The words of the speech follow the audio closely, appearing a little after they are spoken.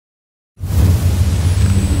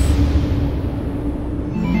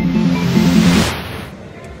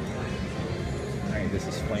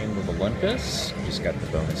Olympus. Just got the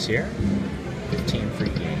bonus here. 15 free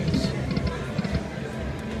games.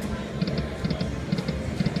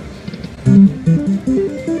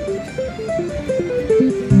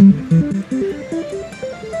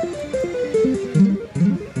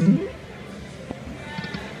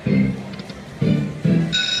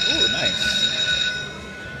 Ooh, nice.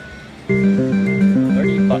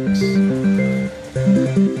 $30.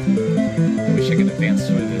 Wish I could advance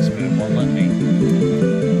with this, but it won't let me.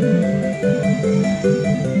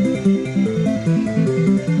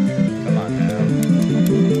 Come on now.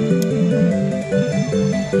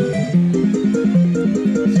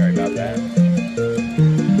 Sorry about that.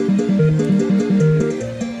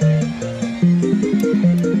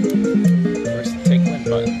 Where's the take win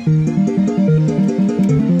button?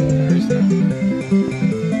 There's that.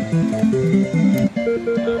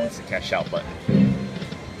 Oh, it's the cash out button.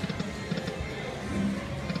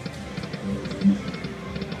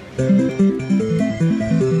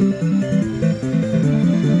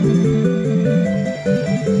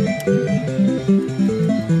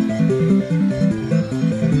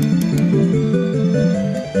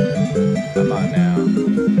 Come on now.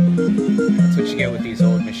 That's what you get with these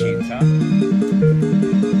old machines, huh?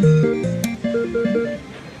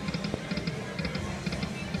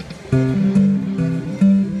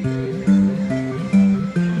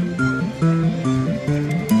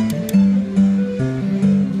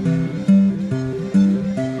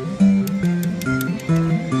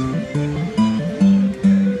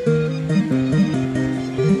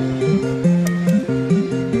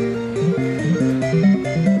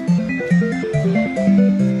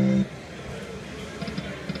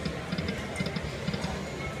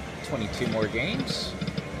 22 more games.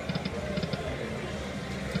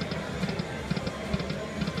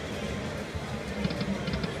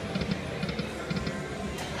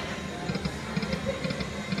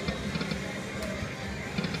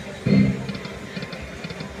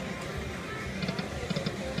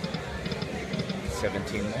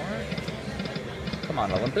 $17 more. Come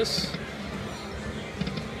on, Olympus.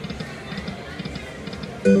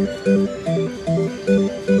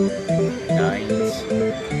 Nines.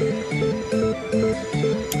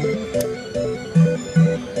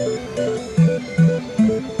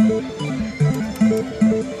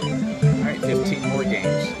 All right, 15 more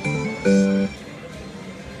games.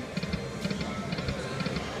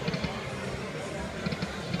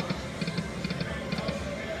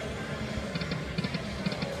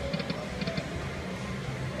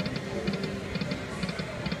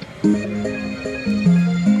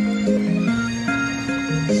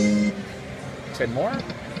 Ten more.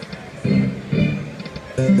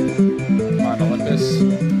 Come on, Olympus.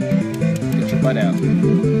 Get your butt out.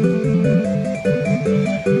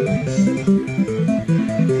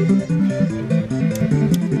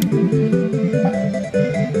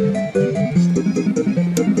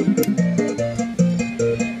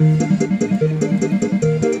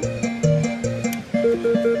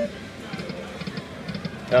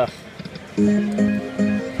 Tough.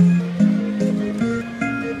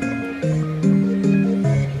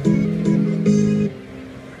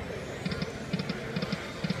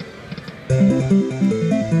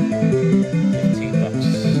 $15.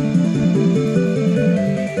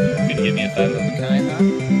 Gonna give me a five of a kind, huh?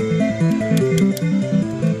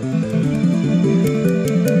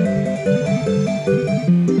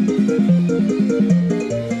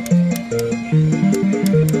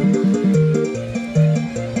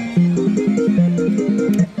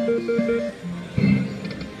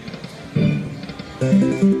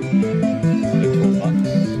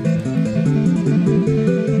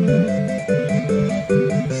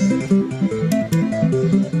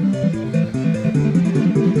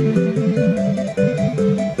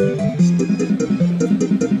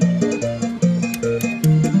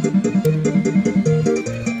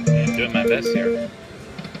 Doing my best here.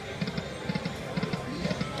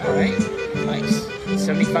 All right, nice.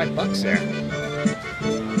 $75 there.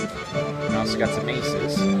 And also got some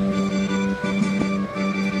aces.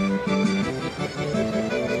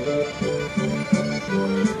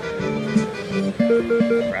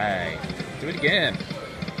 All right, do it again.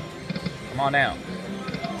 Come on out.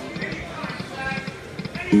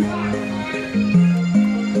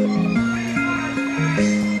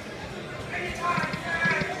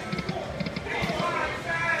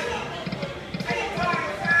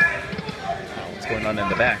 What's going on in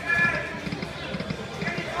the back?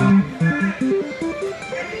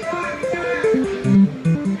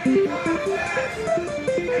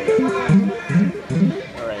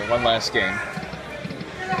 All right, one last game.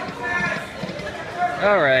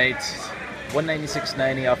 All right,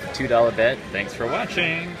 $196.90 off a $2 bet. Thanks for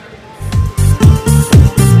watching.